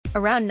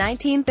Around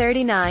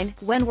 1939,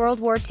 when World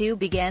War II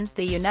began,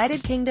 the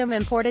United Kingdom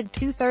imported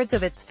two-thirds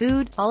of its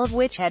food, all of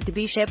which had to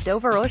be shipped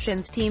over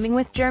oceans teeming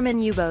with German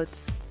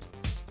U-boats.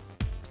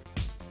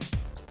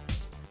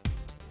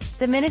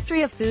 The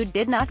Ministry of Food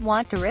did not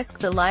want to risk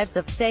the lives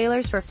of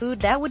sailors for food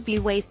that would be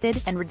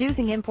wasted, and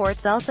reducing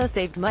imports also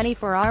saved money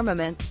for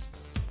armaments.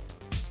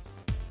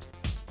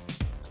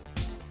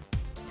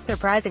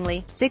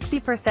 Surprisingly,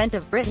 60%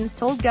 of Britons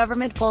told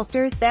government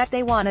pollsters that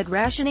they wanted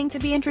rationing to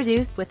be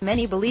introduced, with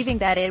many believing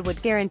that it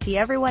would guarantee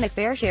everyone a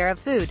fair share of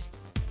food.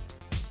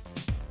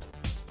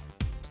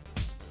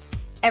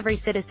 Every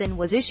citizen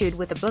was issued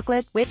with a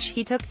booklet, which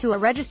he took to a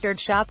registered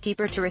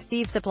shopkeeper to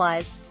receive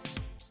supplies.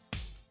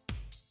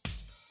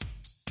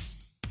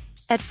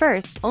 At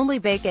first, only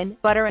bacon,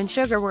 butter and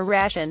sugar were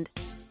rationed.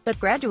 But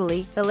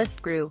gradually, the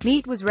list grew.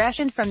 Meat was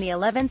rationed from the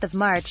 11th of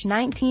March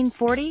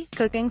 1940,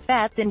 cooking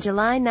fats in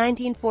July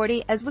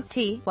 1940, as was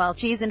tea, while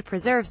cheese and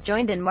preserves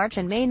joined in March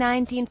and May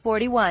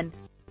 1941.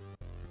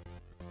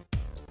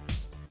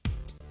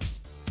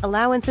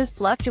 Allowances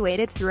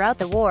fluctuated throughout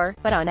the war,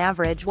 but on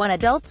average one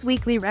adult's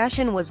weekly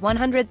ration was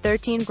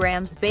 113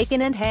 grams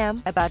bacon and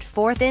ham, about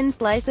 4 thin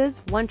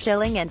slices, 1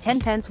 shilling and 10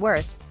 pence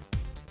worth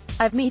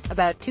of meat,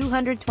 about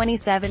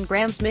 227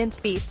 grams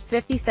minced beef,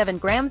 57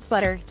 grams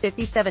butter,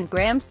 57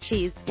 grams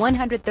cheese,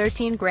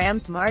 113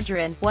 grams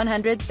margarine,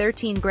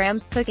 113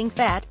 grams cooking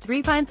fat,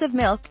 3 pints of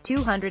milk,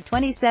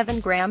 227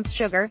 grams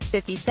sugar,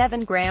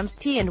 57 grams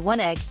tea and 1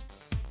 egg.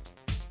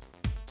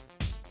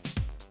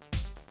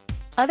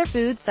 Other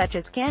foods such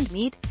as canned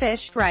meat,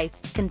 fish,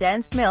 rice,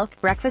 condensed milk,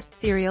 breakfast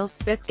cereals,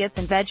 biscuits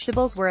and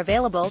vegetables were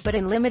available, but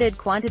in limited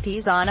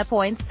quantities on a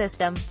points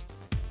system.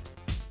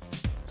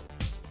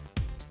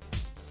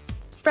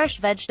 Fresh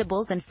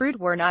vegetables and fruit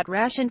were not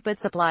rationed, but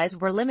supplies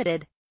were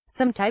limited.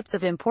 Some types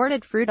of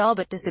imported fruit all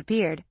but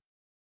disappeared.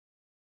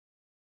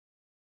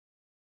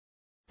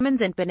 Lemons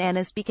and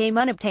bananas became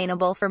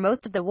unobtainable for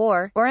most of the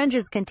war.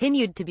 Oranges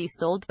continued to be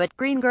sold, but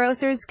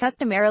greengrocers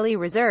customarily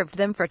reserved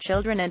them for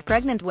children and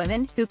pregnant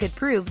women, who could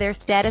prove their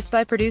status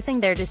by producing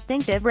their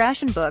distinctive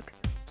ration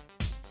books.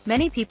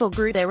 Many people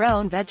grew their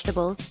own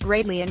vegetables,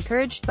 greatly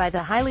encouraged by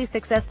the highly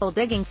successful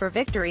Digging for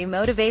Victory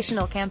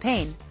motivational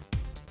campaign.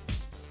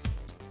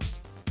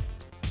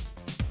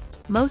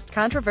 Most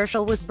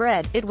controversial was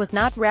bread. It was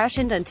not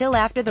rationed until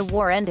after the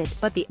war ended,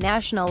 but the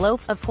national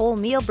loaf of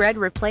wholemeal bread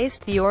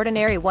replaced the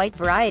ordinary white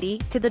variety,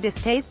 to the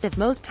distaste of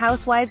most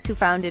housewives who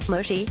found it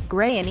mushy,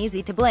 gray and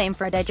easy to blame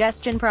for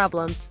digestion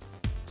problems.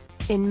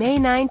 In May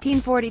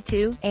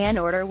 1942, an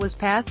order was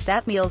passed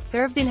that meals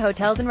served in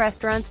hotels and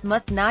restaurants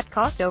must not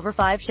cost over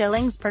 5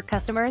 shillings per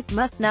customer,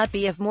 must not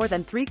be of more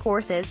than 3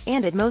 courses,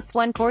 and at most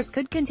one course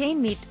could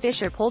contain meat,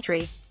 fish or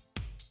poultry.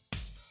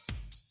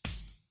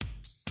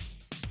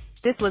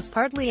 This was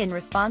partly in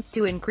response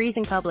to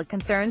increasing public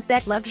concerns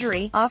that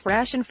luxury,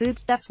 off-ration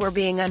foodstuffs were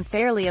being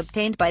unfairly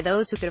obtained by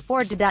those who could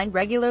afford to dine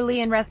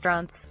regularly in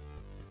restaurants.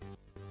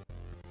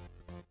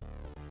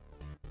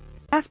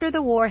 After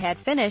the war had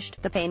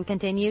finished, the pain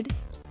continued.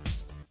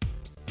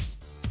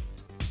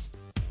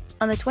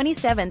 On the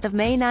 27th of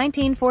May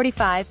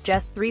 1945,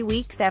 just 3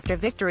 weeks after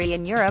Victory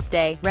in Europe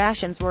Day,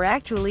 rations were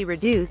actually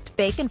reduced,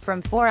 bacon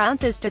from 4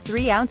 ounces to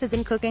 3 ounces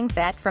and cooking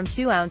fat from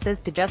 2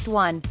 ounces to just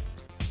 1.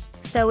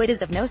 So it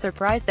is of no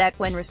surprise that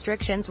when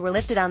restrictions were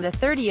lifted on the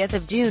 30th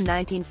of June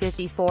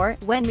 1954,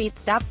 when meat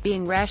stopped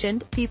being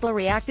rationed, people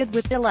reacted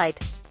with delight.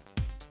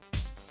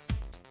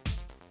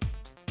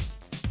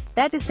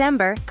 That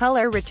December,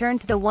 colour returned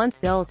to the once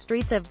dull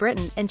streets of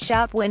Britain, and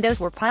shop windows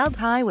were piled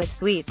high with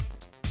sweets.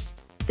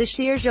 The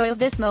sheer joy of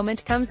this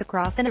moment comes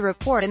across in a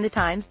report in the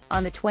Times.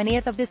 On the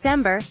 20th of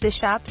December, the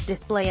shops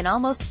display an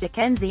almost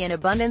Dickensian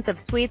abundance of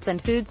sweets and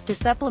foods to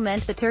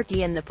supplement the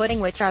turkey and the pudding,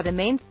 which are the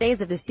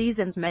mainstays of the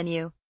season's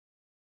menu.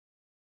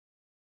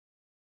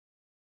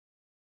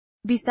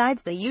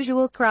 Besides the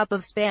usual crop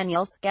of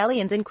spaniels,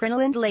 galleons and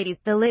crinolined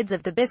ladies, the lids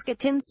of the biscuit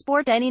tins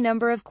sport any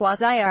number of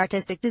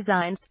quasi-artistic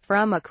designs,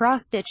 from a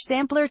cross-stitch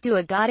sampler to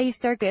a gaudy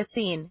circus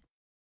scene.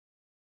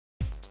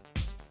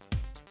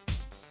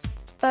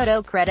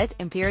 Photo credit,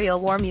 Imperial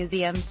War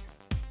Museums.